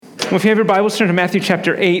Well, if you have your Bibles, turn to Matthew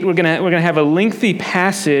chapter 8. We're gonna have a lengthy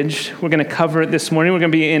passage. We're going to cover it this morning. We're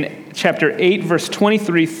going to be in chapter 8, verse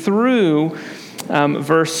 23 through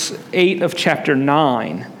verse 8 of chapter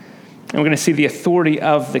 9. And we're going to see the authority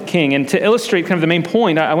of the king. And to illustrate kind of the main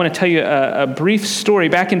point, I want to tell you a brief story.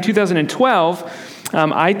 Back in 2012,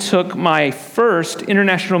 I took my first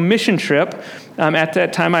international mission trip. At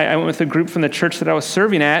that time, I went with a group from the church that I was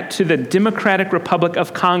serving at to the Democratic Republic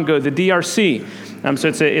of Congo, the DRC. So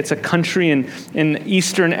it's a country in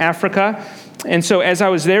Eastern Africa. And so as I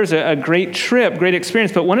was there, it was a great trip, great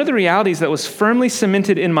experience. But one of the realities that was firmly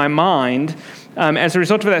cemented in my mind as a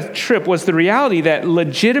result of that trip was the reality that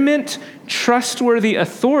legitimate, trustworthy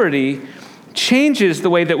authority changes the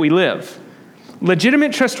way that we live.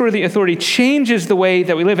 Legitimate, trustworthy authority changes the way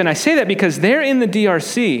that we live. And I say that because there in the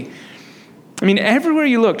DRC, I mean, everywhere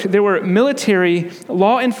you looked, there were military,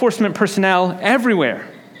 law enforcement personnel everywhere,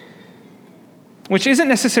 which isn't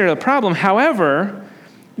necessarily a problem. However,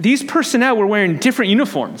 these personnel were wearing different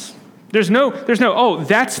uniforms. There's no, oh,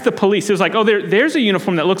 that's the police. It was like, oh, there's a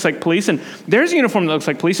uniform that looks like police, and there's a uniform that looks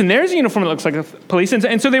like police, and there's a uniform that looks like police.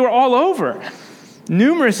 And so they were all over.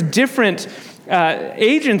 Numerous different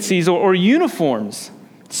agencies or uniforms,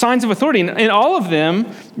 signs of authority. And all of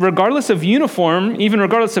them, regardless of uniform, even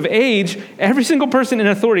regardless of age, every single person in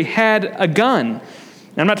authority had a gun.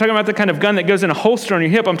 And I'm not talking about the kind of gun that goes in a holster on your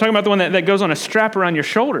hip. I'm talking about the one that goes on a strap around your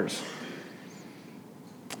shoulders.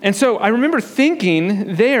 And so I remember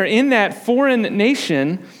thinking there in that foreign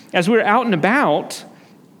nation, as we were out and about,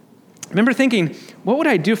 I remember thinking, what would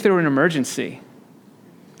I do if there were an emergency?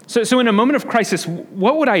 So in a moment of crisis,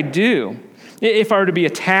 what would I do? If I were to be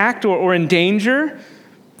attacked or in danger,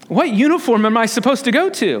 what uniform am I supposed to go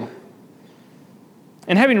to?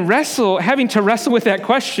 And having to wrestle with that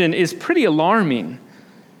question is pretty alarming.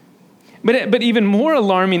 But even more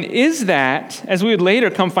alarming is that, as we would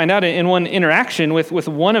later come find out in one interaction with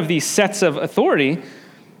one of these sets of authority,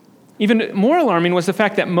 even more alarming was the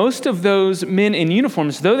fact that most of those men in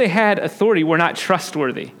uniforms, though they had authority, were not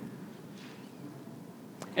trustworthy.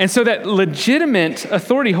 And so that legitimate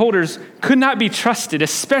authority holders could not be trusted,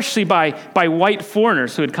 especially by white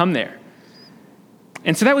foreigners who had come there.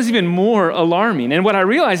 And so that was even more alarming. And what I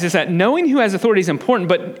realized is that knowing who has authority is important,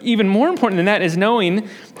 but even more important than that is knowing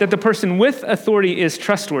that the person with authority is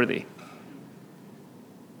trustworthy.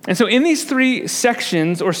 And so in these three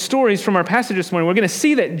sections or stories from our passage this morning, we're going to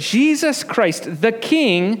see that Jesus Christ, the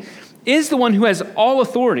King, is the one who has all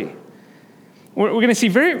authority. We're going to see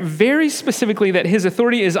very, very specifically that his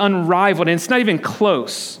authority is unrivaled, and it's not even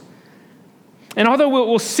close. And although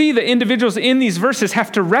we'll see the individuals in these verses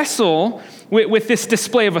have to wrestle with this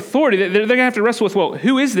display of authority, they're going to have to wrestle with, well,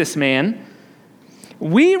 who is this man?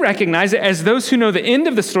 We recognize it as those who know the end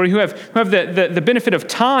of the story, who have the benefit of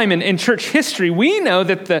time and church history. We know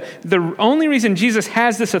that the only reason Jesus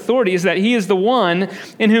has this authority is that he is the one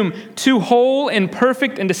in whom two whole and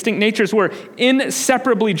perfect and distinct natures were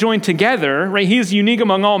inseparably joined together, right? He is unique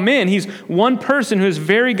among all men. He's one person who is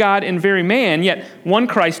very God and very man, yet one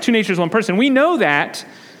Christ, two natures, one person. We know that.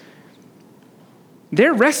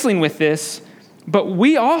 They're wrestling with this, but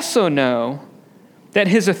we also know that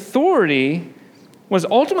his authority was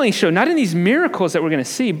ultimately shown not in these miracles that we're going to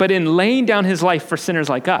see, but in laying down his life for sinners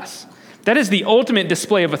like us. That is the ultimate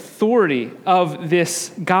display of authority of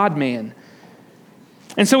this God-man.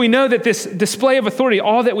 And so we know that this display of authority,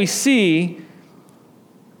 all that we see,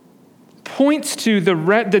 points to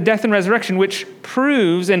the death and resurrection, which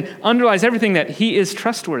proves and underlies everything that he is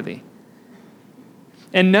trustworthy.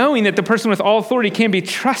 And knowing that the person with all authority can be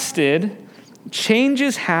trusted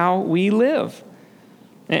changes how we live.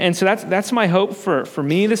 And so that's my hope for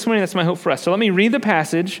me this morning. That's my hope for us. So let me read the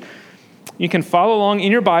passage. You can follow along in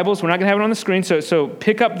your Bibles. We're not going to have it on the screen. So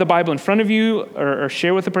pick up the Bible in front of you or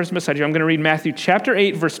share with the person beside you. I'm going to read Matthew chapter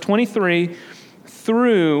 8, verse 23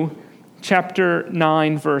 through chapter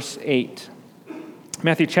 9, verse 8.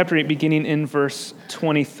 Matthew chapter 8, beginning in verse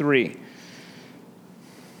 23.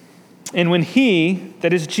 And when he,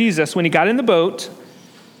 that is Jesus, when he got in the boat,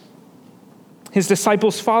 his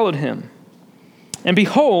disciples followed him. And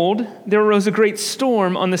behold, there arose a great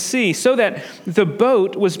storm on the sea, so that the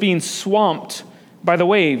boat was being swamped by the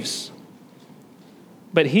waves.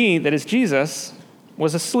 But he, that is Jesus,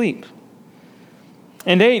 was asleep.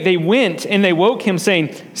 And they went and they woke him,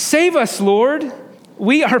 saying, "Save us, Lord,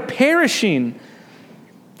 we are perishing."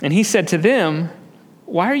 And he said to them,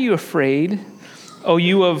 "Why are you afraid, O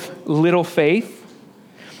you of little faith?"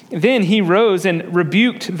 Then he rose and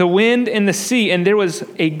rebuked the wind and the sea, and there was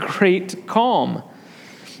a great calm.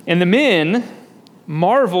 And the men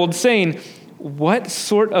marveled, saying, what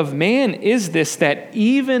sort of man is this that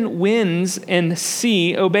even winds and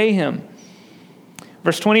sea obey him?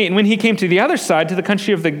 Verse 28, and when he came to the other side, to the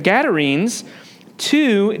country of the Gadarenes,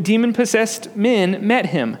 2 demon-possessed men met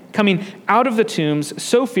him, coming out of the tombs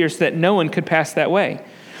so fierce that no one could pass that way.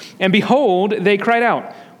 And behold, they cried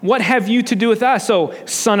out, what have you to do with us, O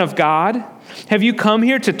Son of God? Have you come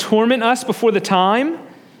here to torment us before the time?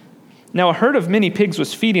 Now a herd of many pigs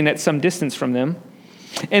was feeding at some distance from them.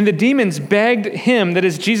 And the demons begged him, that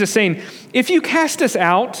is Jesus, saying, if you cast us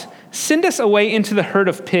out, send us away into the herd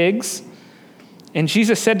of pigs. And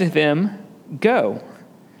Jesus said to them, go.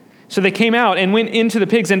 So they came out and went into the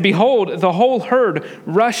pigs, and behold, the whole herd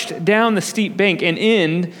rushed down the steep bank and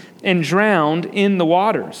in and drowned in the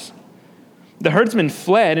waters. The herdsmen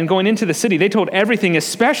fled, and going into the city, they told everything,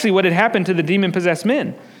 especially what had happened to the demon-possessed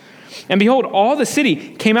men. And behold, all the city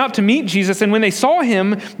came out to meet Jesus, and when they saw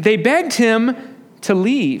him, they begged him to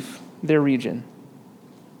leave their region.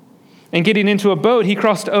 And getting into a boat, he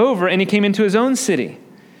crossed over, and he came into his own city.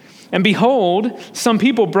 And behold, some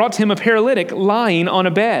people brought to him a paralytic lying on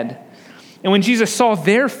a bed. And when Jesus saw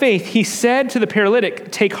their faith, he said to the paralytic,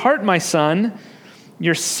 take heart, my son,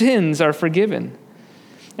 your sins are forgiven.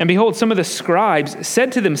 And behold, some of the scribes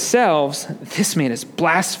said to themselves, this man is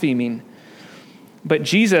blaspheming. But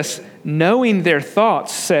Jesus, knowing their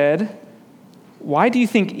thoughts, said, why do you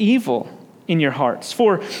think evil in your hearts?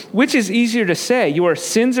 For which is easier to say, your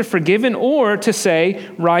sins are forgiven, or to say,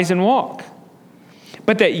 rise and walk?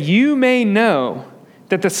 But that you may know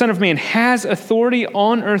that the Son of Man has authority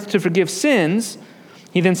on earth to forgive sins,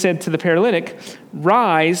 he then said to the paralytic,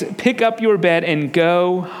 rise, pick up your bed, and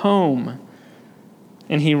go home.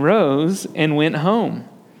 And he rose and went home.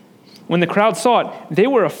 When the crowd saw it, they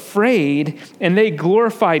were afraid, and they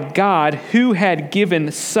glorified God who had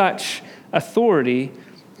given such authority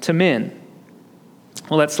to men.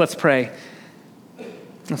 Well, let's pray.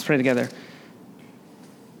 Let's pray together.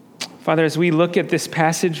 Father, as we look at this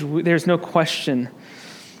passage, there's no question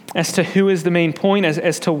as to who is the main point,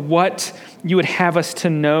 as to what you would have us to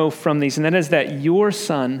know from these, and that is that your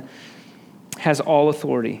Son has all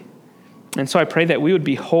authority. And so I pray that we would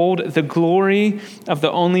behold the glory of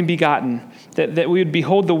the only begotten, that we would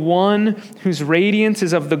behold the one whose radiance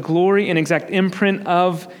is of the glory and exact imprint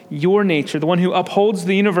of your nature, the one who upholds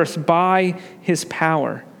the universe by his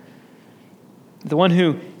power, the one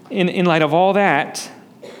who, in light of all that,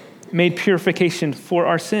 made purification for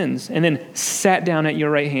our sins, and then sat down at your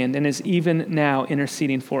right hand and is even now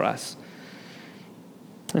interceding for us.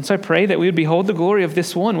 And so I pray that we would behold the glory of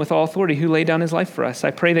this one with all authority who laid down his life for us.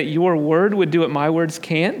 I pray that your word would do what my words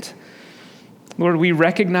can't. Lord, we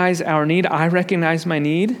recognize our need. I recognize my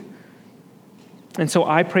need. And so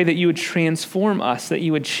I pray that you would transform us, that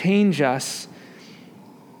you would change us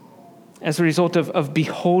as a result of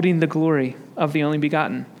beholding the glory of the only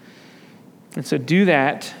begotten. And so do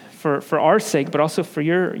that for our sake, but also for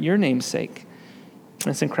your name's sake.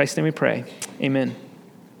 And it's in Christ's name we pray. Amen.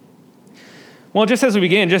 Well, just as we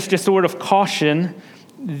begin, just a word of caution,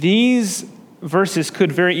 these verses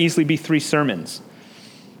could very easily be 3 sermons.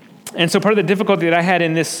 And so part of the difficulty that I had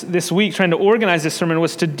in this week trying to organize this sermon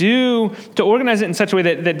was to organize it in such a way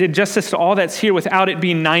that did justice to all that's here without it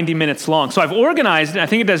being 90 minutes long. So I've organized, and I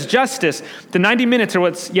think it does justice. The 90 minutes are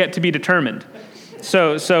what's yet to be determined.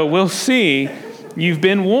 So we'll see. You've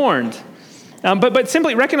been warned. But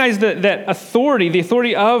simply recognize that authority, the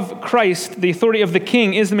authority of Christ, the authority of the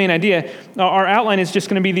King is the main idea. Our outline is just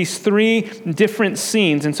going to be these 3 different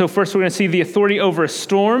scenes. And so first we're going to see the authority over a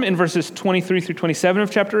storm in verses 23 through 27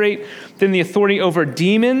 of chapter 8. Then the authority over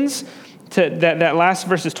demons, to that last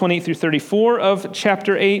verses 28 through 34 of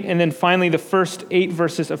chapter 8. And then finally the first 8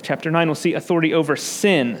 verses of chapter 9, we'll see authority over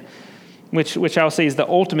sin, which I'll say is the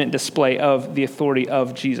ultimate display of the authority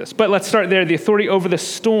of Jesus. But let's start there, the authority over the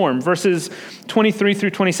storm, verses 23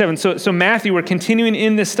 through 27. So Matthew, we're continuing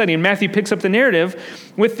in this study, and Matthew picks up the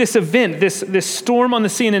narrative with this event, this storm on the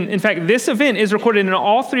sea. And in fact, this event is recorded in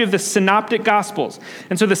all 3 of the synoptic gospels.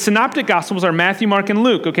 And so the synoptic gospels are Matthew, Mark, and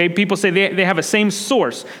Luke, okay? People say they have a same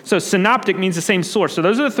source. So synoptic means the same source. So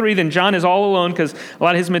those are the 3, then John is all alone because a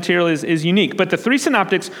lot of his material is unique. But the 3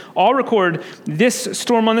 synoptics all record this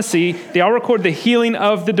storm on the sea. They all record the healing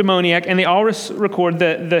of the demoniac, and they all record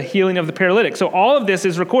the healing of the paralytic. So all of this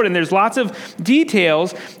is recorded, and there's lots of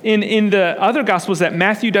details in the other gospels that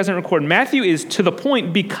Matthew doesn't record. Matthew is to the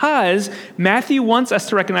point because Matthew wants us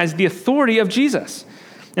to recognize the authority of Jesus.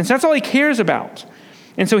 And so that's all he cares about.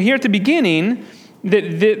 And so here at the beginning,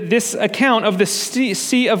 this account of the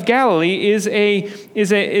Sea of Galilee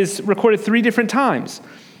is recorded 3 different times.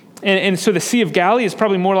 And so the Sea of Galilee is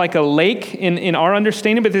probably more like a lake in our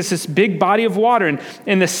understanding, but there's this big body of water.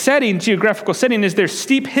 And the setting, geographical setting, is there's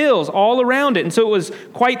steep hills all around it. And so it was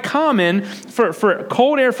quite common for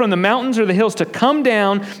cold air from the mountains or the hills to come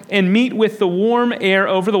down and meet with the warm air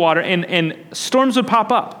over the water, and storms would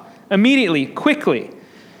pop up immediately, quickly.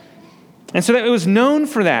 And so that it was known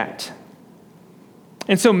for that.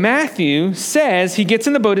 And so Matthew says, he gets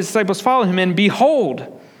in the boat, his disciples follow him, and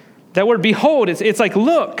behold. That word behold, it's like,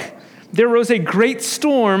 look, there rose a great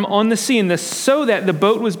storm on the sea, so that the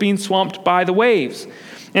boat was being swamped by the waves.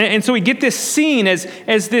 And so we get this scene as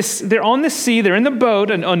this, they're on the sea, they're in the boat,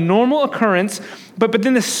 a normal occurrence, but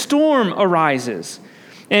then the storm arises.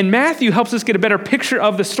 And Matthew helps us get a better picture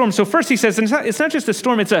of the storm. So first he says, it's not just a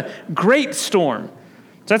storm, it's a great storm.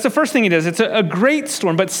 So that's the first thing he does. It's a great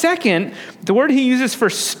storm. But second, the word he uses for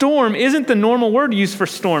storm isn't the normal word used for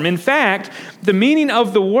storm. In fact, the meaning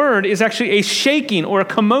of the word is actually a shaking or a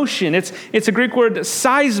commotion. It's a Greek word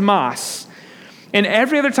seismos. And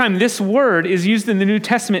every other time this word is used in the New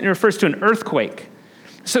Testament, it refers to an earthquake.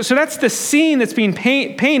 So that's the scene that's being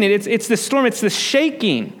painted. It's the storm, it's the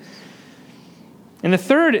shaking. And the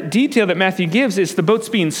third detail that Matthew gives is the boat's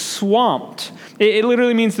being swamped. It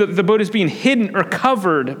literally means that the boat is being hidden or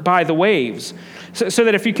covered by the waves. So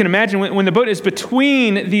that if you can imagine, when the boat is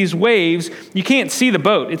between these waves, you can't see the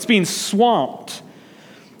boat. It's being swamped.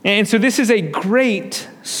 And so this is a great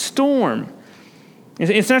storm.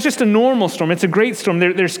 It's not just a normal storm. It's a great storm.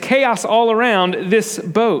 There's chaos all around this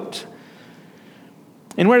boat.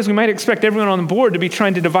 And whereas we might expect everyone on the board to be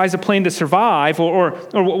trying to devise a plan to survive, or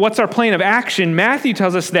what's our plan of action, Matthew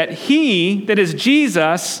tells us that he, that is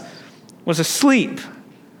Jesus, was asleep.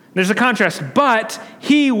 There's a contrast, but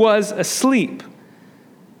he was asleep.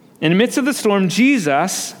 In the midst of the storm,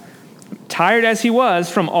 Jesus, tired as he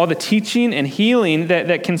was from all the teaching and healing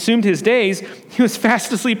that consumed his days, he was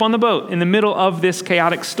fast asleep on the boat in the middle of this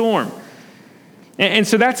chaotic storm. And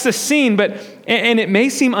so that's the scene, and it may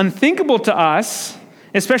seem unthinkable to us,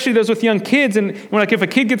 especially those with young kids, and we're like, if a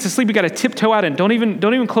kid gets asleep, you got to tiptoe out and don't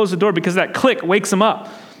even close the door because that click wakes him up.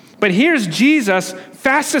 But here's Jesus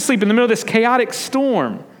fast asleep in the middle of this chaotic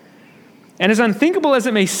storm. And as unthinkable as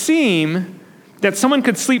it may seem that someone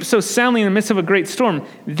could sleep so soundly in the midst of a great storm,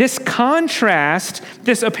 this contrast,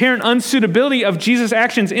 this apparent unsuitability of Jesus'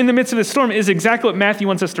 actions in the midst of the storm is exactly what Matthew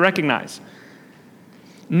wants us to recognize.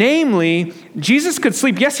 Namely, Jesus could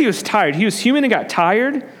sleep. Yes, he was tired. He was human and got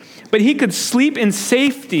tired. But he could sleep in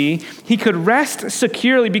safety. He could rest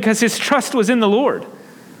securely because his trust was in the Lord.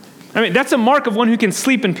 I mean, that's a mark of one who can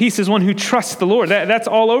sleep in peace, is one who trusts the Lord. That's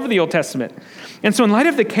all over the Old Testament. And so in light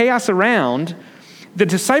of the chaos around, the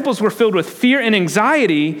disciples were filled with fear and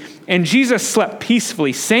anxiety, and Jesus slept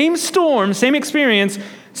peacefully. Same storm, same experience.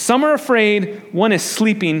 Some are afraid, one is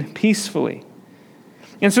sleeping peacefully.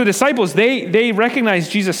 And so the disciples, they recognize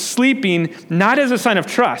Jesus sleeping not as a sign of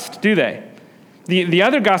trust, do they? The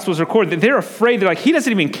other Gospels record that they're afraid. They're like, he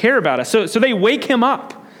doesn't even care about us. So they wake him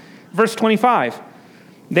up. Verse 25.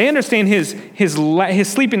 They understand his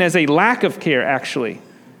sleeping as a lack of care, actually.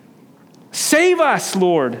 Save us,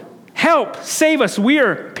 Lord. Help, save us. We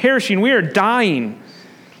are perishing. We are dying.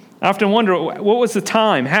 I often wonder, what was the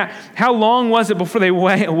time? How long was it before they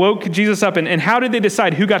woke Jesus up? And how did they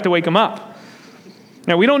decide who got to wake him up?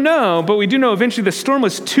 Now, we don't know, but we do know eventually the storm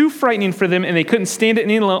was too frightening for them and they couldn't stand it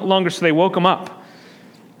any longer, so they woke him up.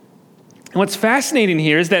 And what's fascinating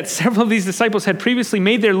here is that several of these disciples had previously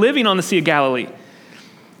made their living on the Sea of Galilee.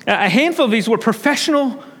 A handful of these were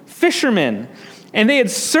professional fishermen, and they had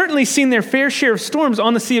certainly seen their fair share of storms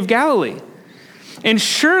on the Sea of Galilee. And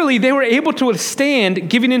surely they were able to withstand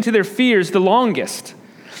giving into their fears the longest.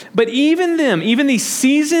 But even them, even these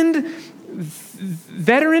seasoned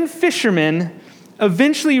veteran fishermen,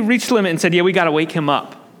 eventually reached the limit and said, yeah, we got to wake him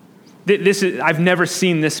up. I've never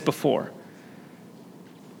seen this before.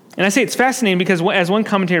 And I say it's fascinating because, as one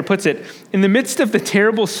commentator puts it, in the midst of the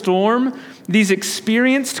terrible storm, these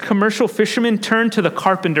experienced commercial fishermen turned to the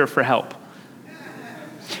carpenter for help.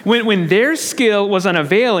 When their skill was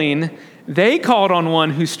unavailing, they called on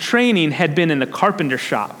one whose training had been in the carpenter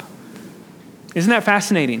shop. Isn't that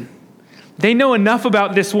fascinating? They know enough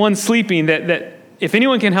about this one sleeping that if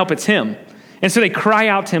anyone can help, it's him. And so they cry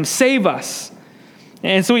out to him, save us.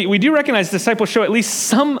 And so we do recognize disciples show at least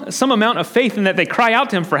some amount of faith in that they cry out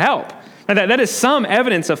to him for help. That is some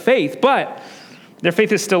evidence of faith, but their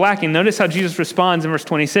faith is still lacking. Notice how Jesus responds in verse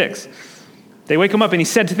 26. They wake him up and he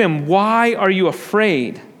said to them, why are you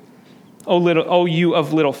afraid, O you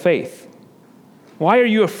of little faith? Why are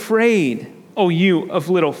you afraid, O you of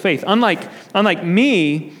little faith? Unlike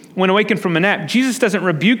me, when awakened from a nap, Jesus doesn't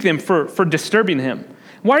rebuke them for disturbing him.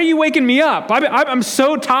 Why are you waking me up? I'm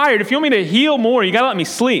so tired. If you want me to heal more, you got to let me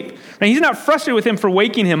sleep. Now, he's not frustrated with him for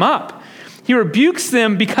waking him up. He rebukes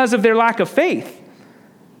them because of their lack of faith.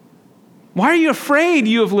 Why are you afraid,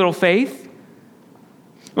 you of little faith?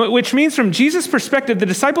 Which means from Jesus' perspective, the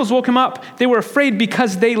disciples woke him up. They were afraid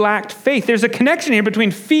because they lacked faith. There's a connection here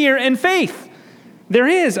between fear and faith. There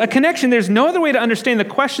is a connection. There's no other way to understand the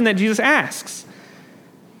question that Jesus asks.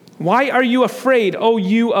 Why are you afraid, O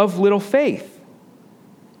you of little faith?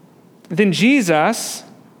 Then Jesus,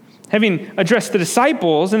 having addressed the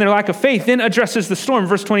disciples and their lack of faith, then addresses the storm.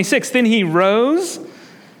 Verse 26, then he rose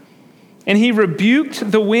and he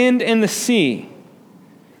rebuked the wind and the sea,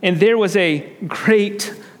 and there was a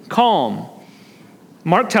great calm.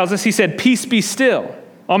 Mark tells us, he said, peace be still.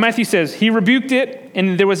 All Matthew says, he rebuked it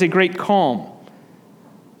and there was a great calm.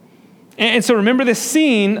 And so remember this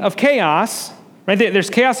scene of chaos. Right? There's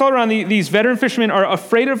chaos all around. These veteran fishermen are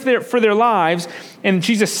afraid for their lives, and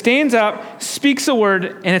Jesus stands up, speaks a word,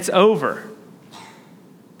 and it's over.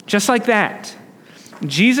 Just like that.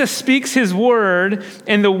 Jesus speaks his word,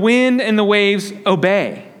 and the wind and the waves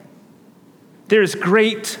obey. There's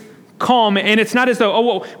great calm, and it's not as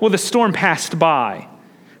though, the storm passed by.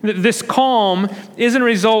 This calm isn't a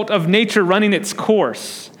result of nature running its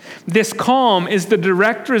course. This calm is the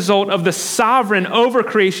direct result of the sovereign over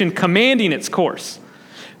creation commanding its course.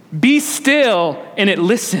 Be still, and it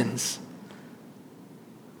listens.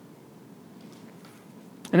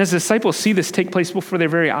 And as the disciples see this take place before their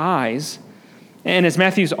very eyes, and as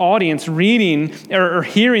Matthew's audience reading or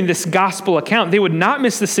hearing this gospel account, they would not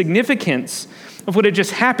miss the significance of what had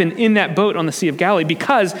just happened in that boat on the Sea of Galilee,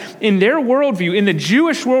 because in their worldview, in the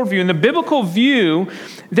Jewish worldview, in the biblical view,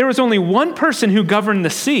 there was only one person who governed the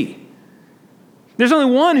sea. There's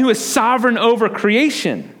only one who is sovereign over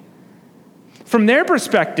creation. From their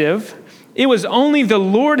perspective, it was only the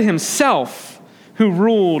Lord himself who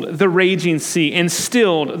ruled the raging sea and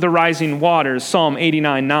stilled the rising waters, Psalm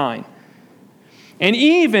 89:9. And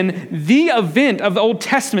even the event of the Old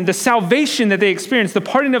Testament, the salvation that they experienced, the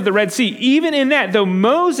parting of the Red Sea, even in that, though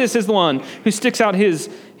Moses is the one who sticks out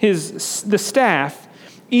the staff,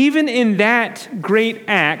 even in that great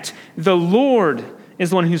act, the Lord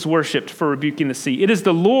is the one who's worshipped for rebuking the sea. It is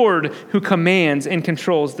the Lord who commands and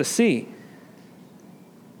controls the sea.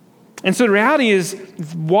 And so the reality is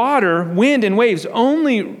water, wind, and waves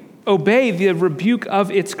only obey the rebuke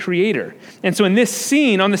of its creator. And so in this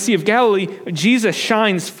scene on the Sea of Galilee, Jesus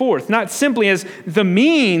shines forth, not simply as the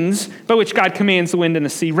means by which God commands the wind and the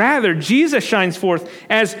sea. Rather, Jesus shines forth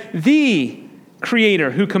as the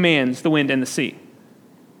creator who commands the wind and the sea.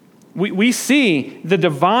 We see the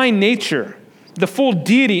divine nature, the full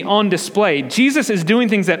deity on display. Jesus is doing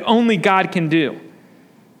things that only God can do.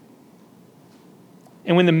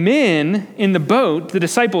 And when the men in the boat, the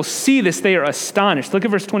disciples, see this, they are astonished. Look at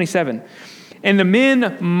verse 27. And the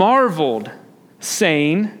men marveled,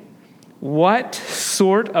 saying, what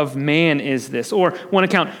sort of man is this? Or one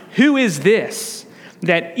account, who is this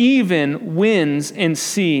that even winds and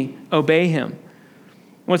sea obey him?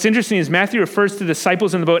 What's interesting is Matthew refers to the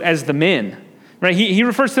disciples in the boat as the men. Right? He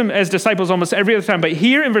refers to them as disciples almost every other time. But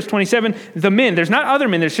here in verse 27, the men, there's not other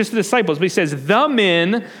men, there's just the disciples. But he says, the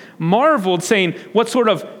men marveled, saying, what sort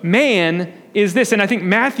of man is this? And I think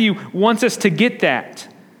Matthew wants us to get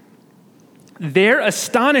that. Their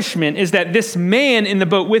astonishment is that this man in the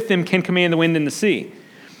boat with them can command the wind and the sea.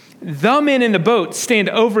 The men in the boat stand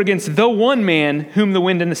over against the one man whom the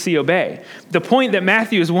wind and the sea obey. The point that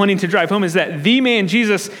Matthew is wanting to drive home is that the man,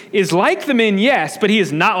 Jesus, is like the men, yes, but he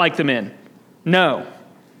is not like the men. No.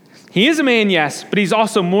 He is a man, yes, but he's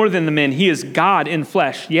also more than the men. He is God in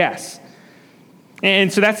flesh, yes.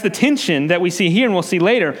 And so that's the tension that we see here and we'll see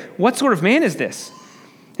later. What sort of man is this?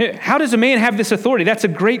 How does a man have this authority? That's a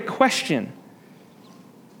great question.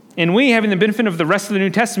 And we, having the benefit of the rest of the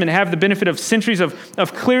New Testament, have the benefit of centuries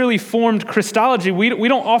of clearly formed Christology. We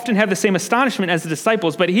don't often have the same astonishment as the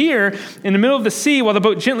disciples. But here, in the middle of the sea, while the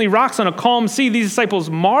boat gently rocks on a calm sea, these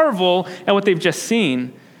disciples marvel at what they've just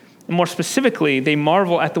seen. And more specifically, they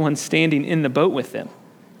marvel at the one standing in the boat with them.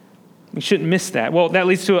 We shouldn't miss that. Well, that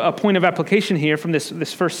leads to a point of application here from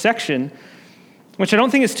this first section, which I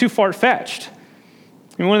don't think is too far-fetched.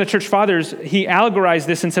 I mean, one of the church fathers, he allegorized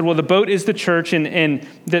this and said, well, the boat is the church and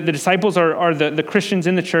the disciples are the Christians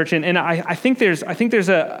in the church. And I think there's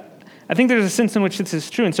a sense in which this is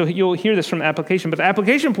true. And so you'll hear this from the application. But the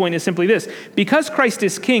application point is simply this. Because Christ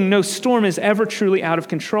is king, no storm is ever truly out of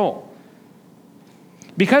control.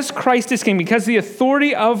 Because Christ is king, because the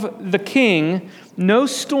authority of the king, no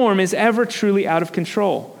storm is ever truly out of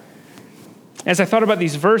control. As I thought about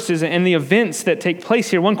these verses and the events that take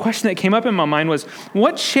place here, one question that came up in my mind was,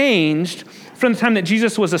 what changed from the time that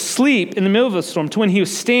Jesus was asleep in the middle of the storm to when he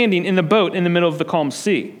was standing in the boat in the middle of the calm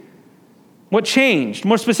sea? What changed?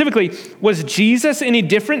 More specifically, was Jesus any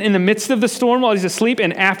different in the midst of the storm while he's asleep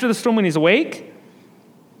and after the storm when he's awake?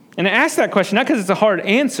 And I ask that question not because it's a hard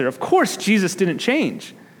answer. Of course, Jesus didn't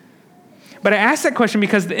change. But I ask that question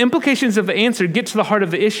because the implications of the answer get to the heart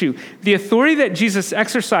of the issue. The authority that Jesus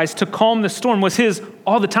exercised to calm the storm was his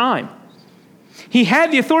all the time. He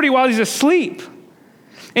had the authority while he's asleep.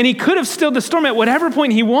 And he could have stilled the storm at whatever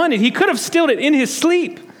point he wanted. He could have stilled it in his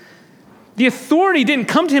sleep. The authority didn't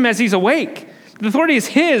come to him as he's awake. The authority is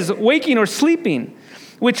his, waking or sleeping,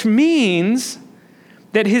 which means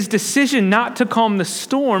that his decision not to calm the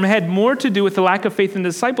storm had more to do with the lack of faith in the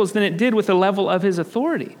disciples than it did with the level of his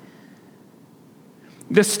authority.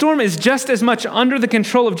 The storm is just as much under the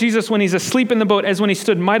control of Jesus when he's asleep in the boat as when he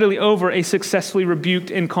stood mightily over a successfully rebuked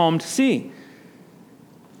and calmed sea.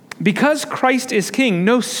 Because Christ is king,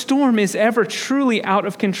 no storm is ever truly out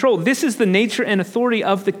of control. This is the nature and authority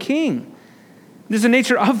of the king. This is the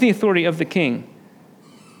nature of the authority of the king.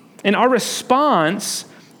 And our response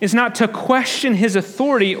is not to question his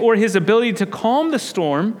authority or his ability to calm the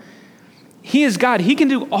storm. He is God. He can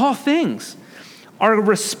do all things. Our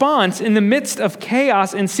response in the midst of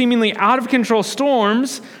chaos and seemingly out of control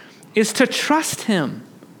storms is to trust him.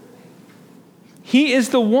 He is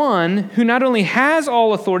the one who not only has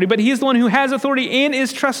all authority, but he is the one who has authority and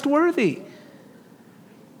is trustworthy.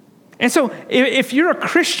 And so if you're a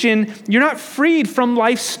Christian, you're not freed from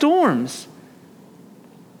life's storms.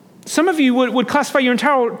 Some of you would classify your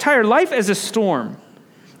entire life as a storm.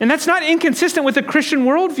 And that's not inconsistent with a Christian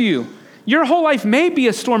worldview. Your whole life may be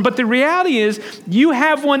a storm, but the reality is you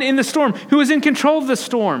have one in the storm who is in control of the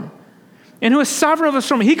storm and who is sovereign of the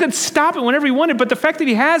storm. He could stop it whenever he wanted, but the fact that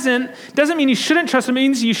he hasn't doesn't mean you shouldn't trust him. It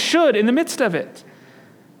means you should in the midst of it.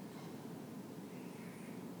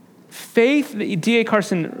 Faith, D.A.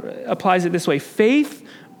 Carson applies it this way. Faith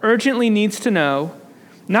urgently needs to know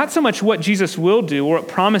not so much what Jesus will do or what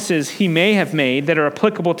promises he may have made that are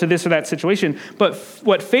applicable to this or that situation, but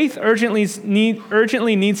what faith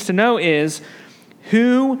urgently needs to know is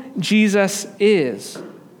who Jesus is.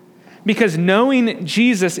 Because knowing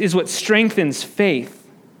Jesus is what strengthens faith.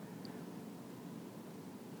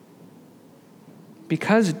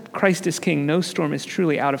 Because Christ is king, no storm is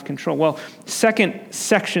truly out of control. Well, second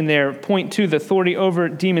section there, point 2, the authority over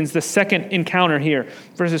demons, the second encounter here,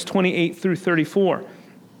 verses 28 through 34.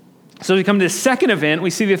 So as we come to the second event, we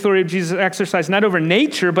see the authority of Jesus exercised not over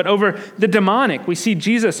nature, but over the demonic. We see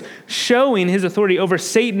Jesus showing his authority over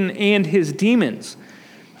Satan and his demons.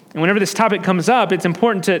 And whenever this topic comes up, it's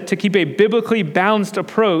important to keep a biblically balanced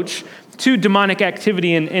approach to demonic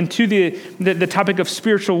activity and to the topic of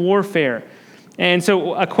spiritual warfare. And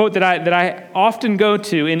so a quote that I often go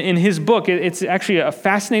to in his book, it's actually a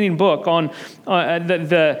fascinating book on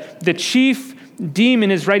the chief demon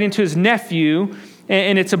is writing to his nephew,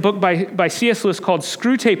 and it's a book by C.S. Lewis called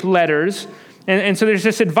Screwtape Letters. And so there's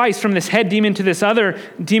this advice from this head demon to this other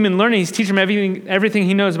demon learning. He's teaching him everything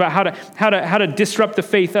he knows about how to disrupt the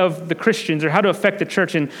faith of the Christians or how to affect the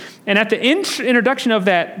church. And at the introduction of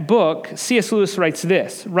that book, C.S. Lewis writes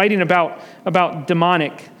this, writing about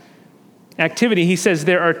demonic activity. He says,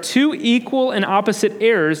 there are two equal and opposite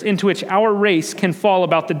errors into which our race can fall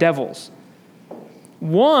about the devils.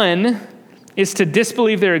 One is to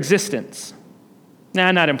disbelieve their existence.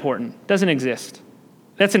 Not important. Doesn't exist.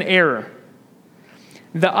 That's an error.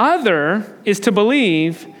 The other is to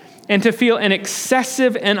believe and to feel an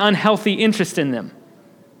excessive and unhealthy interest in them.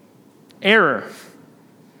 Error.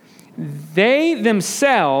 They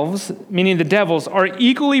themselves, meaning the devils, are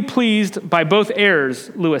equally pleased by both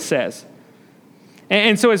errors, Lewis says.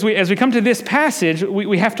 And so as we come to this passage,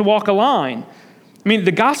 we have to walk a line. I mean,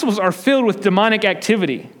 the Gospels are filled with demonic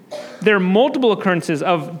activity. There are multiple occurrences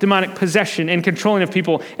of demonic possession and controlling of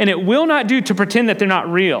people, and it will not do to pretend that they're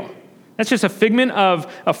not real. That's just a figment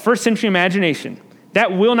of a first century imagination.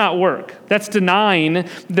 That will not work. That's denying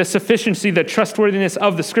the sufficiency, the trustworthiness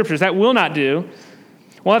of the scriptures. That will not do.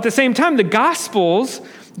 While at the same time, the Gospels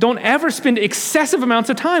don't ever spend excessive amounts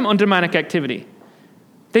of time on demonic activity.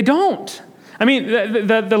 They don't. I mean,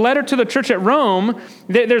 the letter to the church at Rome,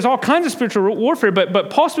 there's all kinds of spiritual warfare,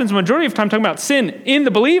 but Paul spends the majority of time talking about sin in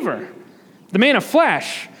the believer, the man of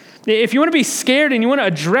flesh. If you want to be scared and you want to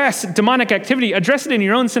address demonic activity, address it in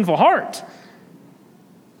your own sinful heart.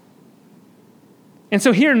 And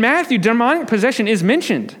so here in Matthew, demonic possession is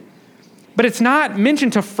mentioned, but it's not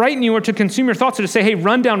mentioned to frighten you or to consume your thoughts or to say, hey,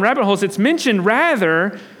 run down rabbit holes. It's mentioned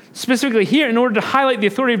rather, specifically here, in order to highlight the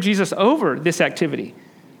authority of Jesus over this activity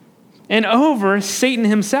and over Satan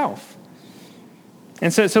himself.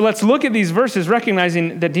 And so let's look at these verses,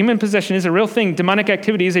 recognizing that demon possession is a real thing, demonic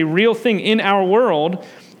activity is a real thing in our world,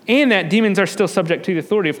 and that demons are still subject to the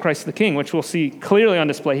authority of Christ the King, which we'll see clearly on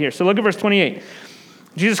display here. So look at verse 28.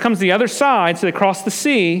 Jesus comes to the other side, so they cross the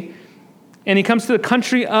sea, and he comes to the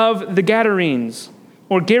country of the Gadarenes,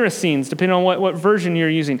 or Gerasenes, depending on what version you're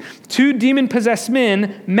using. 2 demon-possessed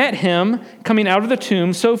men met him coming out of the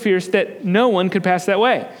tomb so fierce that no one could pass that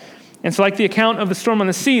way. And so like the account of the storm on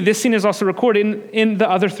the sea, this scene is also recorded in the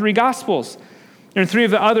other 3 Gospels, or in 3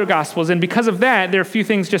 of the other Gospels. And because of that, there are a few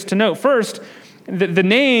things just to note. First, the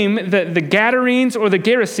name, the Gadarenes or the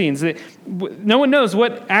Gerasenes, no one knows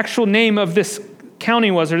what actual name of this county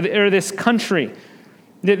was or this country,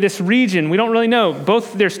 this region. We don't really know.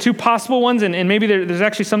 Both, there's 2 possible ones, and maybe there's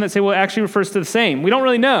actually some that say, well, it actually refers to the same. We don't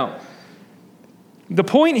really know. The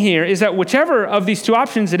point here is that whichever of these 2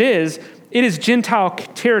 options it is Gentile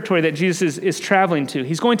territory that Jesus is traveling to.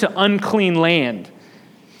 He's going to unclean land.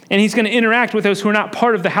 And he's going to interact with those who are not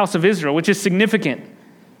part of the house of Israel, which is significant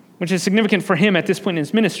for him at this point in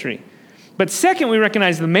his ministry. But second, we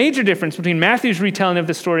recognize the major difference between Matthew's retelling of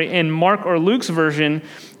the story and Mark or Luke's version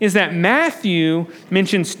is that Matthew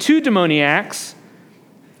mentions 2 demoniacs,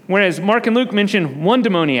 whereas Mark and Luke mention 1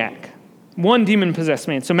 demoniac, 1 demon-possessed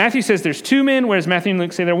man. So Matthew says there's 2 men, whereas Matthew and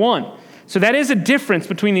Luke say they're 1. So that is a difference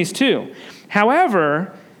between these 2.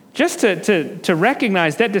 However, just to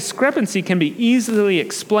recognize that discrepancy can be easily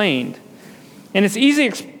explained. And it's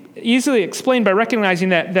easily explained by recognizing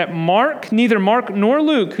that neither Mark nor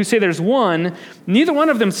Luke, who say there's 1, neither one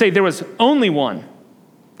of them say there was only 1.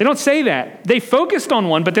 They don't say that. They focused on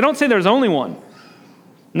 1, but they don't say there's only 1.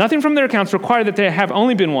 Nothing from their accounts require that there have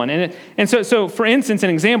only been 1. And so for instance, an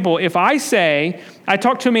example, if I say, I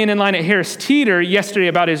talked to a man in line at Harris Teeter yesterday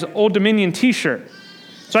about his Old Dominion t-shirt.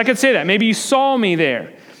 So I could say that. Maybe you saw me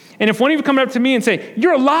there. And if one of you come up to me and say,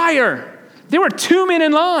 you're a liar. There were 2 men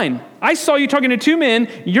in line. I saw you talking to 2 men.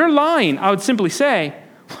 You're lying. I would simply say,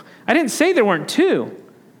 I didn't say there weren't 2.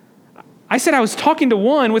 I said I was talking to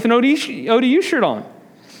 1 with an ODU shirt on.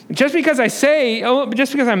 Just because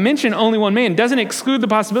I mention only 1 man doesn't exclude the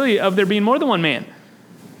possibility of there being more than 1 man.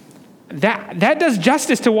 That does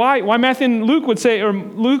justice to why Matthew and Luke would say, or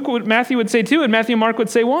Matthew would say 2, and Matthew and Mark would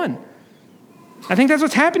say 1. I think that's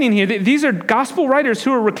what's happening here. These are gospel writers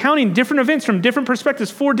who are recounting different events from different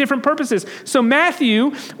perspectives for different purposes. So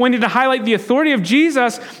Matthew wanted to highlight the authority of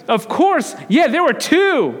Jesus. Of course, there were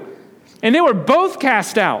 2, and they were both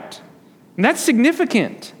cast out. And that's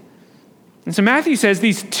significant. And so Matthew says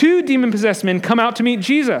these 2 demon-possessed men come out to meet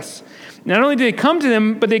Jesus. Not only did they come to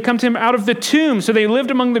him, but they come to him out of the tomb. So they lived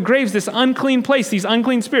among the graves, this unclean place. These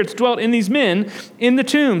unclean spirits dwelt in these men in the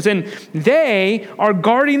tombs. And they are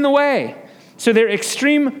guarding the way. So they're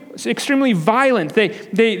extremely violent.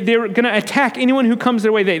 They're going to attack anyone who comes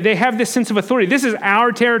their way. They have this sense of authority. This is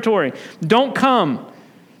our territory. Don't come.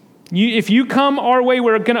 If you come our way,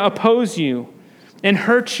 we're going to oppose you and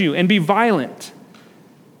hurt you and be violent.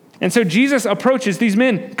 And so Jesus approaches, these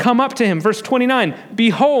men come up to him. Verse 29,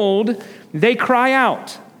 behold, they cry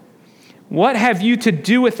out, what have you to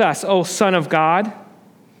do with us, O Son of God?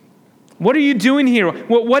 What are you doing here?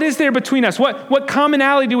 What is there between us? What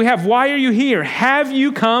commonality do we have? Why are you here? Have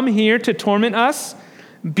you come here to torment us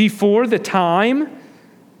before the time?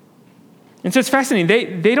 And so it's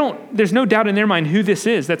fascinating. There's no doubt in their mind who this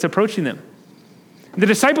is that's approaching them. The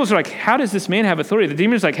disciples are like, how does this man have authority? The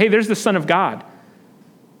demon's like, hey, there's the Son of God.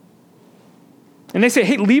 And they say,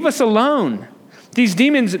 hey, leave us alone. These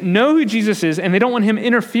demons know who Jesus is, and they don't want him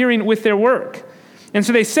interfering with their work. And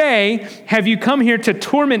so they say, have you come here to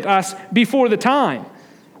torment us before the time?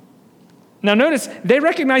 Now notice, they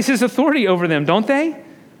recognize his authority over them, don't they?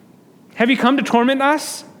 Have you come to torment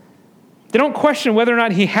us? They don't question whether or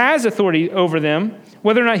not he has authority over them,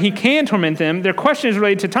 whether or not he can torment them. Their question is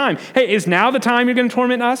related to time. Hey, is now the time you're going to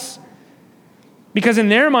torment us? Because in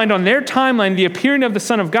their mind, on their timeline, the appearing of the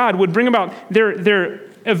Son of God would bring about their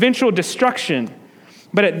eventual destruction.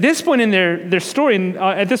 But at this point in their story,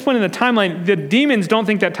 at this point in the timeline, the demons don't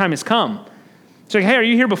think that time has come. It's like, hey, are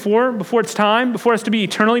you here before it's time? Before us to be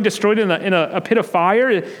eternally destroyed in a pit of fire?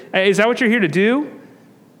 Is that what you're here to do?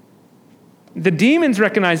 The demons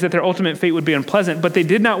recognized that their ultimate fate would be unpleasant, but they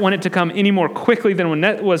did not want it to come any more quickly than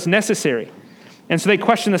was necessary. And so they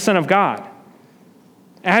questioned the Son of God,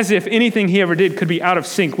 as if anything he ever did could be out of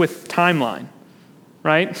sync with timeline,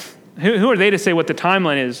 right? Who are they to say what the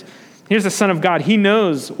timeline is? Here's the Son of God. He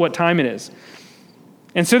knows what time it is.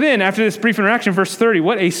 And so then, after this brief interaction, verse 30,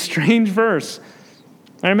 what a strange verse.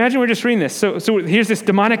 I imagine we're just reading this. So here's this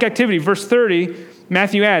demonic activity. Verse 30,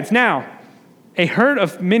 Matthew adds, now, a herd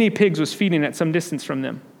of many pigs was feeding at some distance from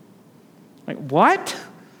them. Like, what?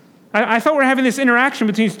 I thought we're having this interaction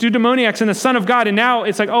between these two demoniacs and the Son of God, and now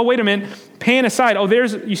it's like, oh, wait a minute, pan aside. Oh,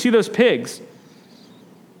 you see those pigs.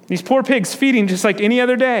 These poor pigs feeding just like any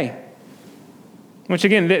other day. Which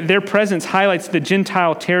again, their presence highlights the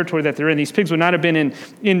Gentile territory that they're in. These pigs would not have been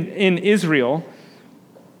in Israel.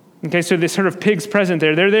 Okay, so this herd of pigs present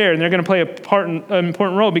there, they're there, and they're going to play an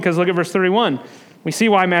important role, because look at verse 31. We see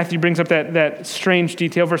why Matthew brings up that strange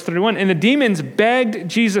detail, verse 31. And the demons begged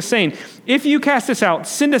Jesus, saying, if you cast us out,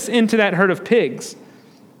 send us into that herd of pigs.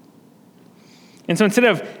 And so instead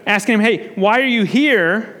of asking him, hey, why are you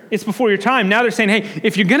here? It's before your time. Now they're saying, hey,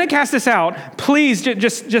 if you're going to cast us out, please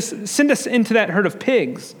just send us into that herd of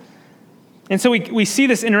pigs. And so we see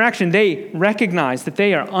this interaction. They recognize that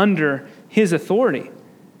they are under his authority,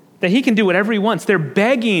 that he can do whatever he wants. They're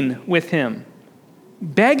begging with him,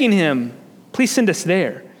 please send us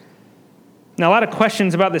there. Now, a lot of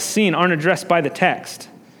questions about this scene aren't addressed by the text,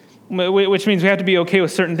 which means we have to be okay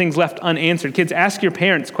with certain things left unanswered. Kids, ask your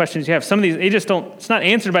parents questions you have. Some of these, it's not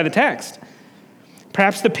answered by the text.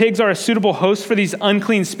 Perhaps the pigs are a suitable host for these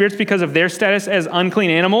unclean spirits because of their status as unclean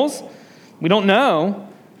animals. We don't know.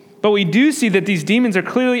 But we do see that these demons are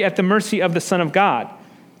clearly at the mercy of the Son of God,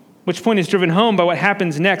 which point is driven home by what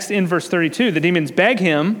happens next in verse 32. The demons beg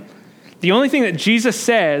him. The only thing that Jesus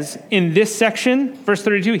says in this section, verse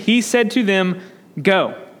 32, he said to them,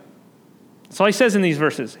 go. That's all he says in these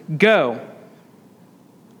verses, go.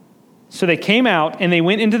 So they came out and they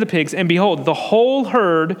went into the pigs, and behold, the whole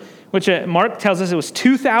herd, which Mark tells us it was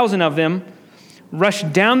 2,000 of them,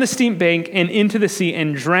 rushed down the steep bank and into the sea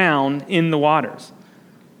and drowned in the waters.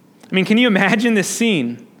 I mean, can you imagine this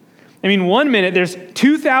scene? I mean, 1 minute there's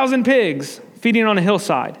 2,000 pigs feeding on a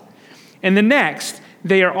hillside, and the next,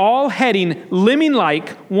 they are all heading, lemming-like,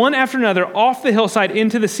 one after another, off the hillside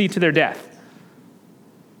into the sea to their death.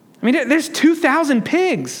 I mean, there's 2,000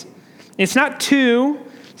 pigs. It's not 2,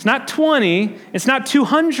 it's not 20, it's not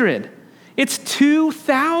 200. It's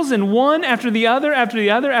 2,000, one after the other, after the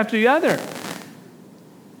other, after the other.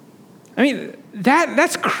 I mean,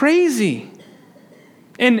 that's crazy.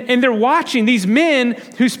 And they're watching, these men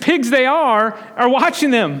whose pigs they are watching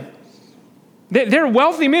them. They're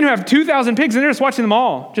wealthy men who have 2,000 pigs, and they're just watching them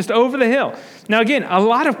all, just over the hill. Now, again, a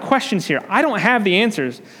lot of questions here. I don't have the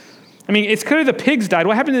answers. I mean, it's clear the pigs died.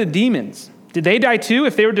 What happened to the demons? Did they die too?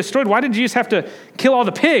 If they were destroyed, why did Jesus have to kill all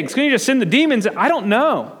the pigs? Couldn't you just send the demons? I don't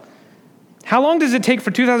know. How long does it take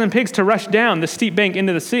for 2,000 pigs to rush down the steep bank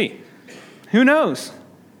into the sea? Who knows?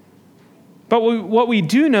 But what we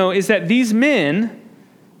do know is that these men,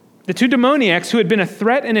 the two demoniacs who had been a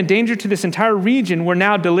threat and a danger to this entire region, were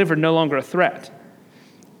now delivered, no longer a threat.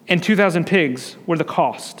 And 2,000 pigs were the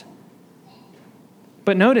cost.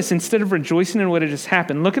 But notice, instead of rejoicing in what had just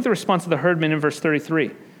happened, look at the response of the herdmen in verse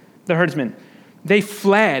 33. The herdsmen, they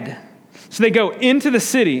fled. So they go into the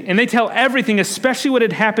city and they tell everything, especially what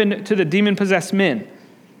had happened to the demon-possessed men.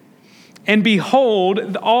 And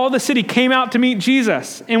behold, all the city came out to meet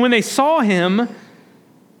Jesus. And when they saw him,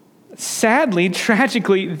 sadly,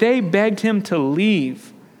 tragically, they begged him to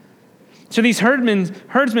leave. So these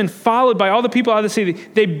herdsmen followed by all the people out of the city,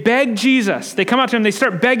 they beg Jesus. They come out to him, they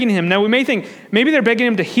start begging him. Now we may think, maybe they're begging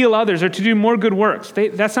him to heal others or to do more good works.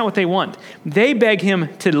 That's not what they want. They beg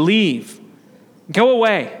him to leave. Go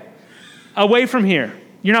away from here.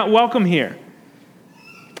 You're not welcome here.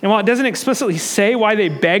 And while it doesn't explicitly say why they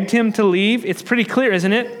begged him to leave, it's pretty clear,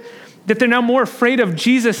 isn't it? That they're now more afraid of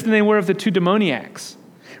Jesus than they were of the two demoniacs.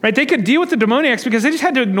 Right? They could deal with the demoniacs because they just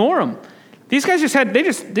had to ignore them. These guys they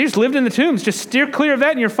just lived in the tombs. Just steer clear of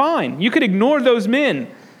that and you're fine. You could ignore those men.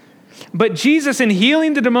 But Jesus, in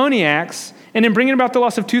healing the demoniacs and in bringing about the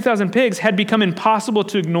loss of 2,000 pigs, had become impossible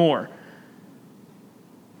to ignore.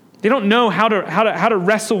 They don't know how to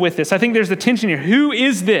wrestle with this. I think there's the tension here. Who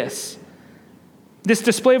is this? This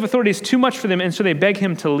display of authority is too much for them, and so they beg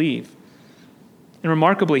him to leave. And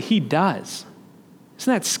remarkably, he does.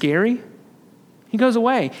 Isn't that scary? He goes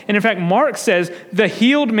away. And in fact, Mark says, the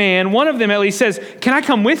healed man, one of them at least says, can I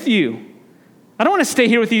come with you? I don't want to stay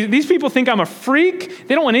here with you. These people think I'm a freak.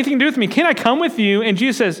 They don't want anything to do with me. Can I come with you? And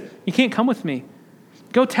Jesus says, you can't come with me.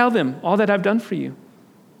 Go tell them all that I've done for you.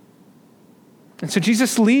 And so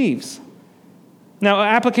Jesus leaves. Now,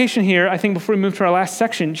 application here, I think before we move to our last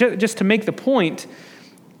section, just to make the point,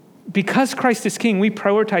 because Christ is king, we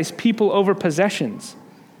prioritize people over possessions.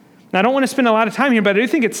 Now, I don't want to spend a lot of time here, but I do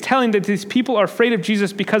think it's telling that these people are afraid of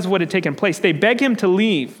Jesus because of what had taken place. They beg him to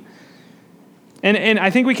leave. And I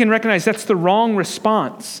think we can recognize that's the wrong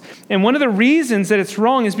response. And one of the reasons that it's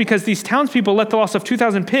wrong is because these townspeople let the loss of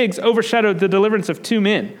 2,000 pigs overshadow the deliverance of 2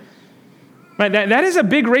 men. Right? That is a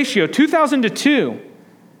big ratio, 2,000 to 2.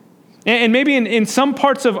 And maybe in some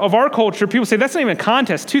parts of our culture, people say that's not even a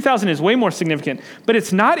contest. 2,000 is way more significant. But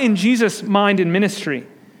it's not in Jesus' mind and ministry.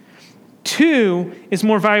 2 is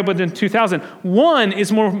more valuable than 2,000. 1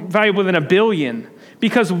 is more valuable than 1 billion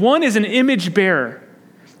because 1 is an image bearer.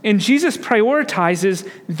 And Jesus prioritizes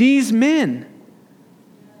these men.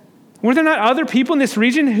 Were there not other people in this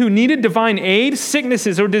region who needed divine aid,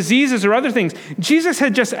 sicknesses or diseases or other things? Jesus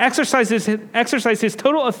had just exercised his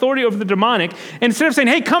total authority over the demonic. And instead of saying,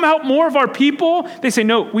 hey, come help more of our people, they say,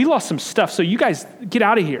 no, we lost some stuff, so you guys get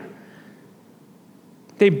out of here.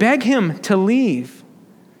 They beg him to leave.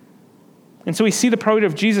 And so we see the priority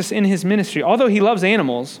of Jesus in his ministry. Although he loves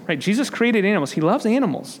animals, right? Jesus created animals. He loves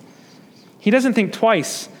animals. He doesn't think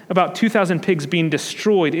twice about 2,000 pigs being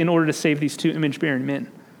destroyed in order to save these 2 image-bearing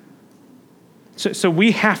men. So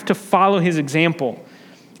we have to follow his example.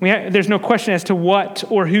 There's no question as to what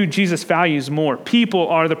or who Jesus values more. People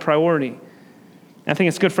are the priority. I think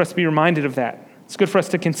it's good for us to be reminded of that. It's good for us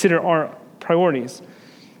to consider our priorities.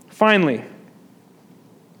 Finally,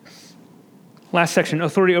 last section,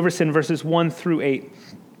 authority over sin, verses 1 through 8.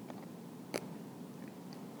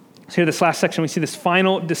 So here, this last section, we see this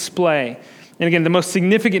final display. And again, the most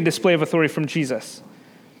significant display of authority from Jesus.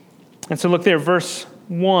 And so look there, verse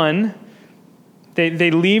 1.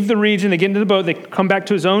 They leave the region, they get into the boat, they come back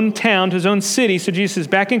to his own town, to his own city. So Jesus is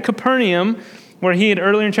back in Capernaum, where he had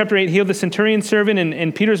earlier in chapter 8 healed the centurion's servant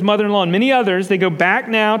and Peter's mother-in-law and many others. They go back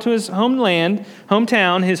now to his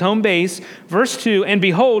hometown, his home base. Verse 2, and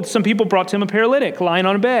behold, some people brought to him a paralytic lying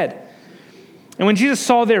on a bed. And when Jesus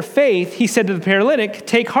saw their faith, he said to the paralytic,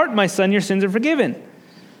 take heart, my son, your sins are forgiven.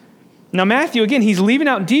 Now Matthew, again, he's leaving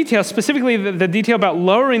out details, specifically the detail about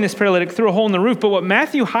lowering this paralytic through a hole in the roof. But what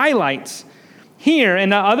Matthew highlights here,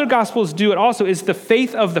 and other gospels do it also, is the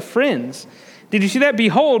faith of the friends. Did you see that?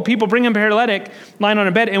 Behold, people bring him paralytic lying on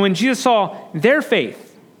a bed. And when Jesus saw their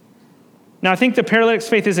faith, now I think the paralytic's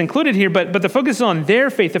faith is included here, but the focus is on their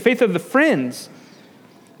faith, the faith of the friends,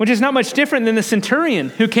 which is not much different than the centurion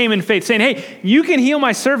who came in faith saying, hey, you can heal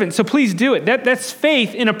my servant, so please do it. That's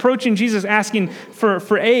faith in approaching Jesus, asking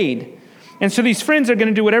for aid. And so these friends are going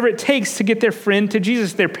to do whatever it takes to get their friend to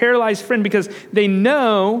Jesus, their paralyzed friend, because they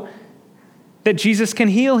know that Jesus can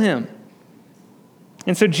heal him.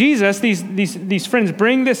 And so Jesus, these friends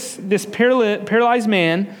bring this paralyzed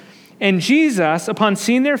man, and Jesus, upon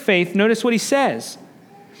seeing their faith, notice what he says.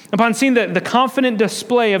 Upon seeing the confident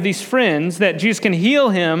display of these friends that Jesus can heal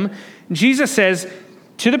him, Jesus says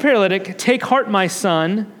to the paralytic, take heart, my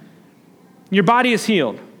son, your body is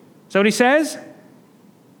healed. Is that what he says?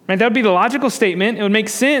 Right, that would be the logical statement. It would make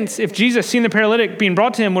sense if Jesus, seeing the paralytic being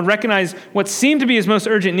brought to him, would recognize what seemed to be his most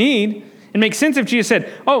urgent need. It makes sense if Jesus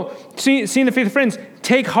said, oh, seeing the faith of friends,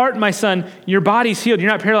 take heart, my son, your body's healed. You're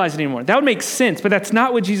not paralyzed anymore. That would make sense, but that's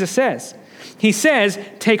not what Jesus says. He says,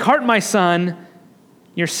 take heart, my son,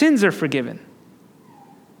 your sins are forgiven.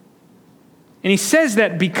 And he says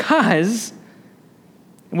that because,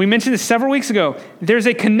 and we mentioned this several weeks ago, there's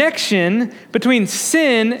a connection between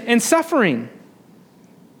sin and suffering.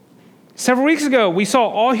 Several weeks ago, we saw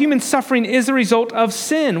all human suffering is a result of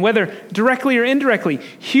sin, whether directly or indirectly.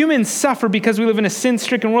 Humans suffer because we live in a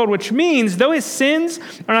sin-stricken world, which means though his sins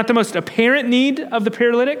are not the most apparent need of the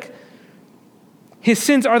paralytic, his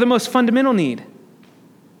sins are the most fundamental need.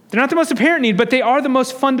 They're not the most apparent need, but they are the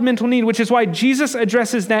most fundamental need, which is why Jesus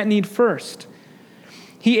addresses that need first.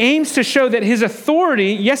 He aims to show that his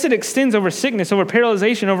authority, yes, it extends over sickness, over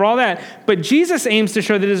paralyzation, over all that, but Jesus aims to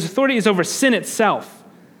show that his authority is over sin itself,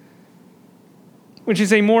 which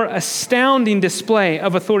is a more astounding display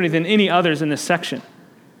of authority than any others in this section.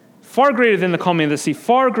 Far greater than the calming of the sea,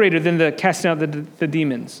 far greater than the casting out the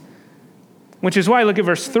demons. Which is why, look at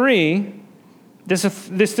verse 3,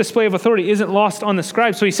 this display of authority isn't lost on the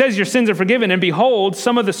scribes. So he says, your sins are forgiven, and behold,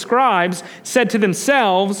 some of the scribes said to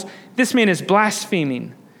themselves, this man is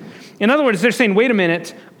blaspheming. In other words, they're saying, wait a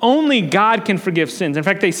minute, only God can forgive sins. In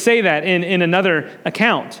fact, they say that in another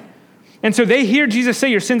account. And so they hear Jesus say,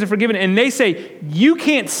 your sins are forgiven, and they say, you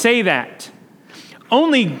can't say that.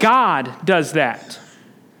 Only God does that.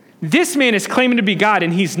 This man is claiming to be God,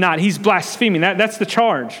 and he's not. He's blaspheming. That's the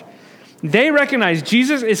charge. They recognize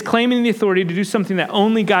Jesus is claiming the authority to do something that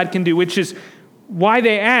only God can do, which is why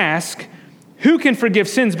they ask, who can forgive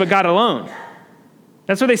sins but God alone?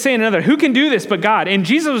 That's what they say in another. Who can do this but God? And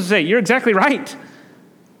Jesus would say, you're exactly right.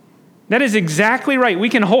 That is exactly right. We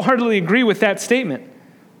can wholeheartedly agree with that statement.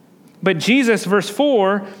 But Jesus, verse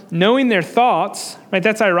 4, knowing their thoughts, right?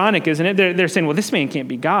 That's ironic, isn't it? They're saying, well, this man can't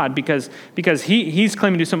be God because he's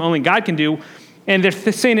claiming to do something only God can do. And they're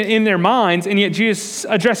saying it in their minds, and yet Jesus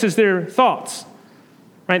addresses their thoughts,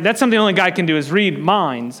 right? That's something only God can do, is read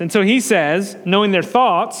minds. And so he says, knowing their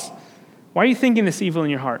thoughts, Why are you thinking this evil in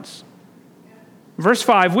your hearts? Verse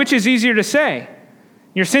 5, which is easier to say?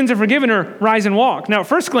 Your sins are forgiven, or rise and walk. Now, at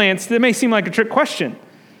first glance, that may seem like a trick question.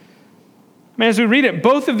 I mean, as we read it,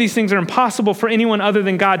 both of these things are impossible for anyone other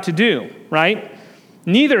than God to do, right?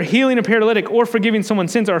 Neither healing a paralytic or forgiving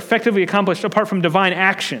someone's sins are effectively accomplished apart from divine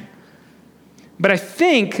action. But I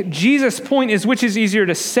think Jesus' point is which is easier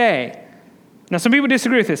to say. Now, some people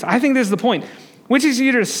disagree with this. I think this is the point. Which is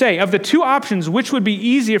easier to say? Of the two options, which would be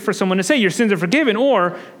easier for someone to say, your sins are forgiven,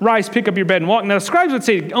 or rise, pick up your bed, and walk? Now, the scribes would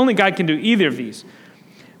say only God can do either of these.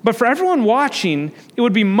 But for everyone watching, it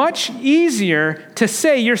would be much easier to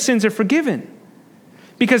say your sins are forgiven,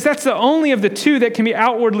 because that's the only of the two that can be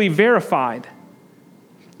outwardly verified.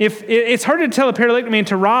 If it's hard to tell a paralytic man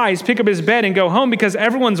to rise, pick up his bed, and go home because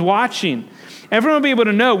everyone's watching. Everyone will be able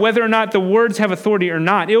to know whether or not the words have authority or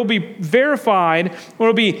not. It will be verified or it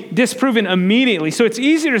will be disproven immediately. So it's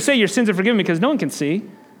easier to say your sins are forgiven because no one can see.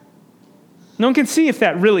 No one can see if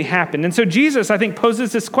that really happened. And so Jesus, I think,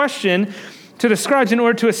 poses this question to the scribes in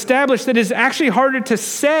order to establish that it's actually harder to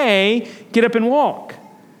say, get up and walk.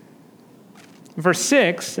 Verse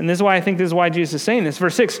 6, and this is why I think this is why Jesus is saying this.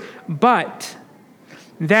 Verse 6, but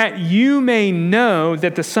that you may know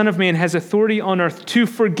that the Son of Man has authority on earth to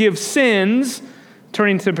forgive sins,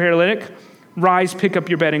 turning to the paralytic, rise, pick up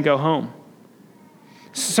your bed, and go home.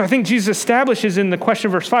 So I think Jesus establishes in the question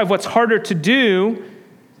of verse 5 what's harder to do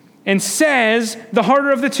and says the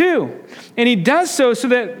harder of the two. And he does so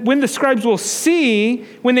that when the scribes will see,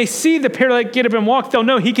 when they see the paralytic get up and walk, they'll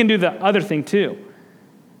know he can do the other thing too.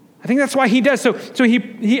 I think that's why he does. So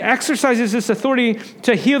he exercises this authority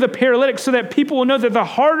to heal the paralytic so that people will know that the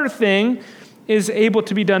harder thing is able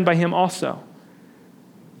to be done by him also.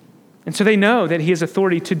 And so they know that he has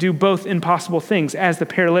authority to do both impossible things as the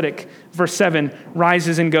paralytic, verse 7,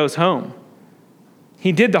 rises and goes home.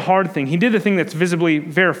 He did the hard thing. He did the thing that's visibly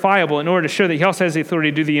verifiable in order to show that he also has the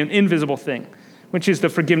authority to do the invisible thing, which is the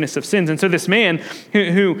forgiveness of sins. And so this man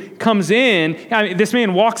who comes in, this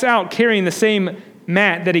man walks out carrying the same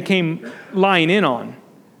mat that he came lying in on.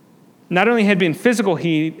 Not only had been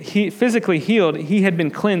he physically healed, he had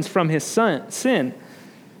been cleansed from his sin.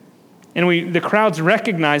 And the crowds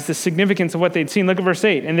recognized the significance of what they'd seen. Look at verse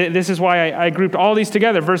 8. And this is why I grouped all these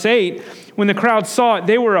together. Verse 8, when the crowd saw it,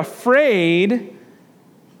 they were afraid,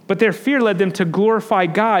 but their fear led them to glorify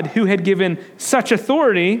God who had given such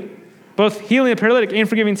authority, both healing a paralytic and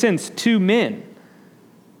forgiving sins, to men.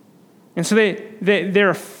 And so they're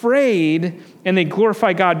afraid and they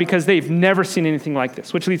glorify God because they've never seen anything like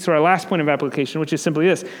this, which leads to our last point of application, which is simply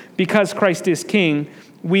this. Because Christ is King,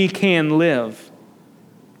 we can live.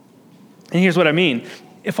 And here's what I mean.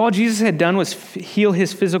 If all Jesus had done was heal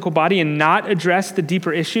his physical body and not address the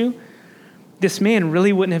deeper issue, this man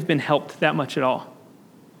really wouldn't have been helped that much at all.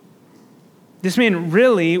 This man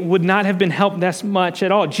really would not have been helped that much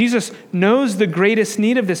at all. Jesus knows the greatest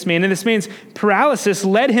need of this man, and this man's paralysis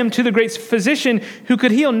led him to the great physician who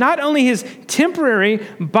could heal not only his temporary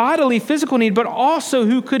bodily physical need, but also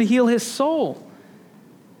who could heal his soul.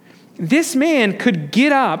 This man could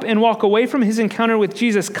get up and walk away from his encounter with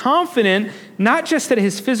Jesus confident, not just that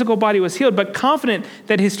his physical body was healed, but confident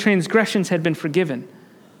that his transgressions had been forgiven.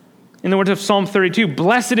 In the words of Psalm 32,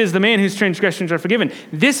 blessed is the man whose transgressions are forgiven.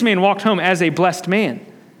 This man walked home as a blessed man.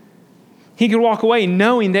 He could walk away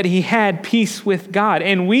knowing that he had peace with God.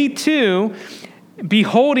 And we too,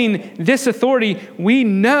 beholding this authority, we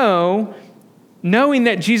know, knowing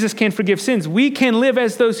that Jesus can forgive sins, we can live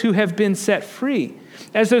as those who have been set free,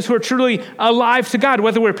 as those who are truly alive to God,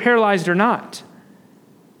 whether we're paralyzed or not.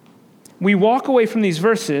 We walk away from these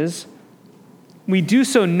verses. We do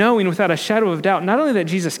so knowing without a shadow of doubt, not only that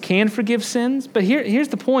Jesus can forgive sins, but here's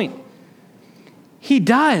the point. He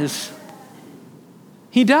does.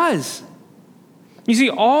 He does. You see,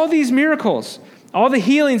 all these miracles, all the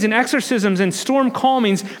healings and exorcisms and storm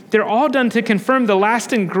calmings, they're all done to confirm the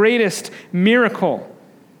last and greatest miracle,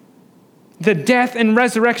 the death and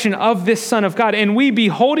resurrection of this Son of God. And we,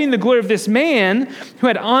 beholding the glory of this man who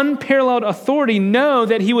had unparalleled authority, know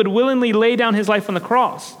that he would willingly lay down his life on the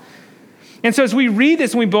cross. And so as we read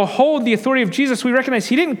this and we behold the authority of Jesus, we recognize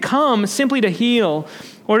he didn't come simply to heal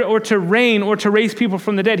or to reign or to raise people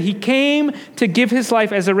from the dead. He came to give his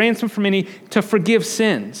life as a ransom for many to forgive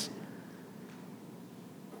sins.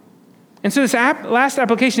 And so this last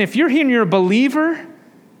application, if you're here and you're a believer,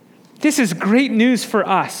 this is great news for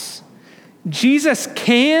us. Jesus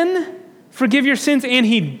can forgive your sins, and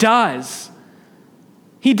he does.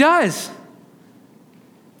 He does.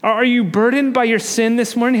 Are you burdened by your sin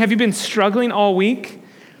this morning? Have you been struggling all week?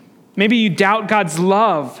 Maybe you doubt God's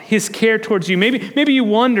love, his care towards you. Maybe you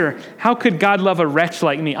wonder, how could God love a wretch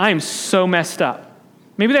like me? I am so messed up.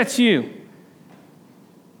 Maybe that's you.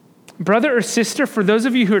 Brother or sister, for those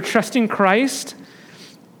of you who are trusting Christ,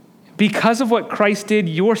 because of what Christ did,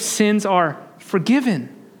 your sins are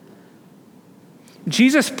forgiven.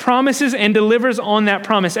 Jesus promises and delivers on that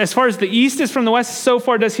promise. As far as the east is from the west, so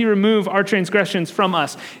far does he remove our transgressions from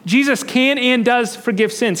us. Jesus can and does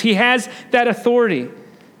forgive sins. He has that authority.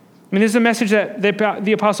 I mean, this is a message that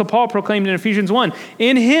the Apostle Paul proclaimed in Ephesians 1.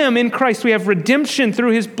 In him, in Christ, we have redemption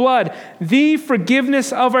through his blood, the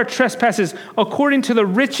forgiveness of our trespasses, according to the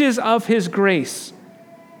riches of his grace.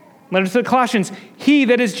 Letter to the Colossians, he,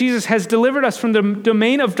 that is Jesus, has delivered us from the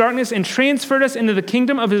domain of darkness and transferred us into the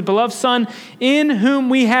kingdom of his beloved Son, in whom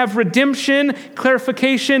we have redemption,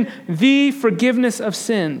 clarification, the forgiveness of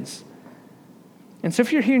sins. And so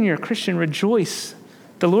if you're here and you're a Christian, rejoice.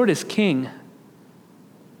 The Lord is King.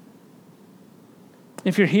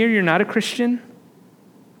 If you're here, you're not a Christian.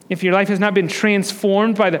 If your life has not been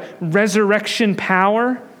transformed by the resurrection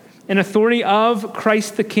power and authority of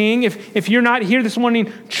Christ the King, if you're not here this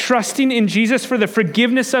morning trusting in Jesus for the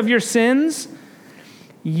forgiveness of your sins,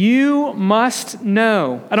 you must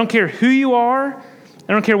know. I don't care who you are.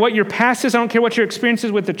 I don't care what your past is. I don't care what your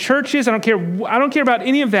experiences with the church is. I don't care about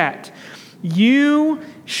any of that. You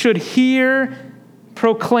should hear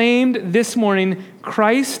proclaimed this morning,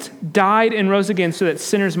 Christ died and rose again so that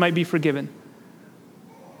sinners might be forgiven.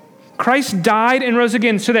 Christ died and rose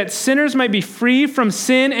again so that sinners might be free from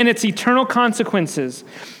sin and its eternal consequences.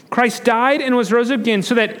 Christ died and rose again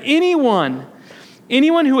so that anyone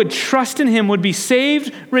who would trust in him would be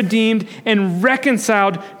saved, redeemed, and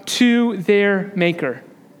reconciled to their Maker.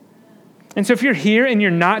 And so if you're here and you're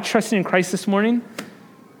not trusting in Christ this morning,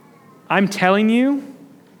 I'm telling you,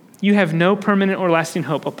 you have no permanent or lasting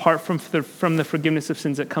hope apart from the forgiveness of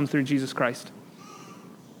sins that come through Jesus Christ.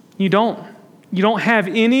 You don't. You don't have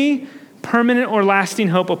any permanent or lasting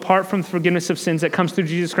hope apart from the forgiveness of sins that comes through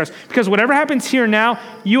Jesus Christ. Because whatever happens here now,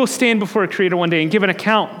 you will stand before a Creator one day and give an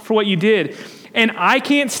account for what you did. And I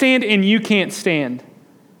can't stand and you can't stand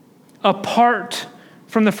apart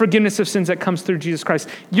from the forgiveness of sins that comes through Jesus Christ.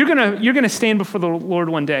 You're gonna stand before the Lord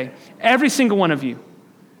one day, every single one of you.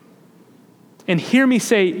 And hear me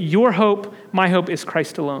say, your hope, my hope is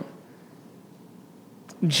Christ alone.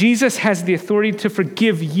 Jesus has the authority to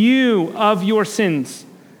forgive you of your sins.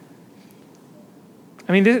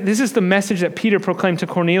 I mean, this is the message that Peter proclaimed to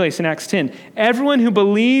Cornelius in Acts 10. Everyone who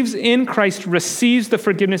believes in Christ receives the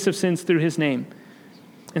forgiveness of sins through his name.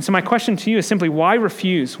 And so my question to you is simply, why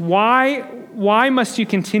refuse? Why must you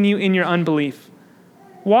continue in your unbelief?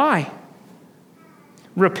 Why?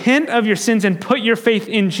 Repent of your sins and put your faith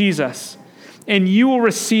in Jesus, and you will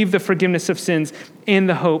receive the forgiveness of sins and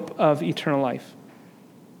the hope of eternal life.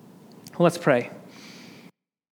 Let's pray.